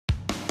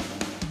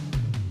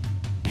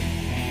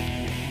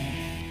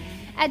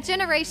At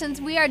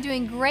Generations, we are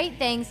doing great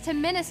things to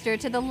minister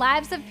to the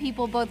lives of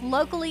people both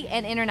locally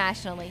and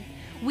internationally.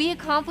 We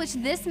accomplish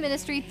this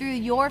ministry through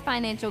your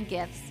financial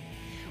gifts.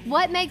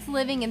 What makes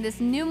living in this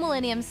new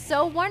millennium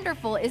so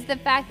wonderful is the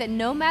fact that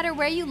no matter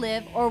where you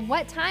live or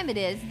what time it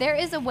is, there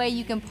is a way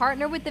you can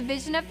partner with the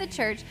vision of the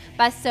church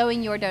by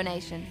sowing your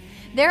donation.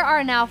 There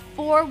are now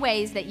 4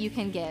 ways that you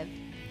can give.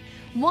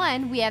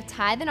 1, we have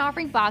tithe and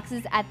offering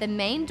boxes at the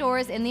main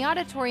doors in the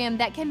auditorium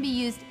that can be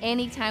used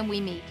anytime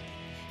we meet.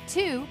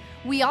 2,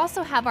 we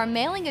also have our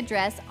mailing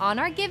address on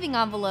our giving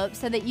envelope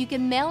so that you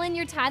can mail in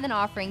your tithe and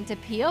offering to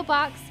P.O.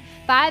 Box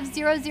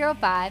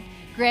 5005,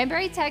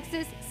 Granbury,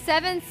 Texas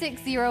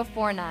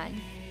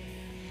 76049.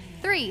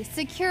 3,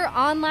 secure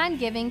online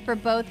giving for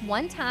both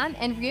one-time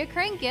and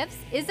recurring gifts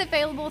is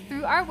available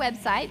through our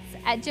websites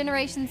at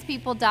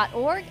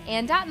generationspeople.org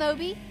and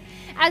 .mobi,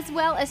 as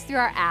well as through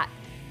our app.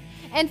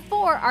 And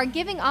 4, our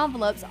giving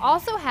envelopes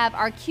also have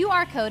our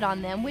QR code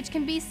on them, which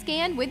can be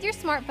scanned with your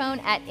smartphone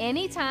at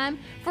any time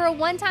for a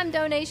one-time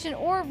donation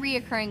or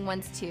recurring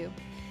ones too.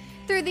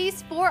 Through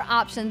these 4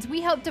 options, we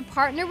hope to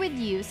partner with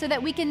you so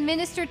that we can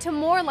minister to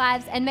more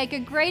lives and make a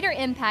greater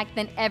impact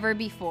than ever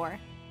before.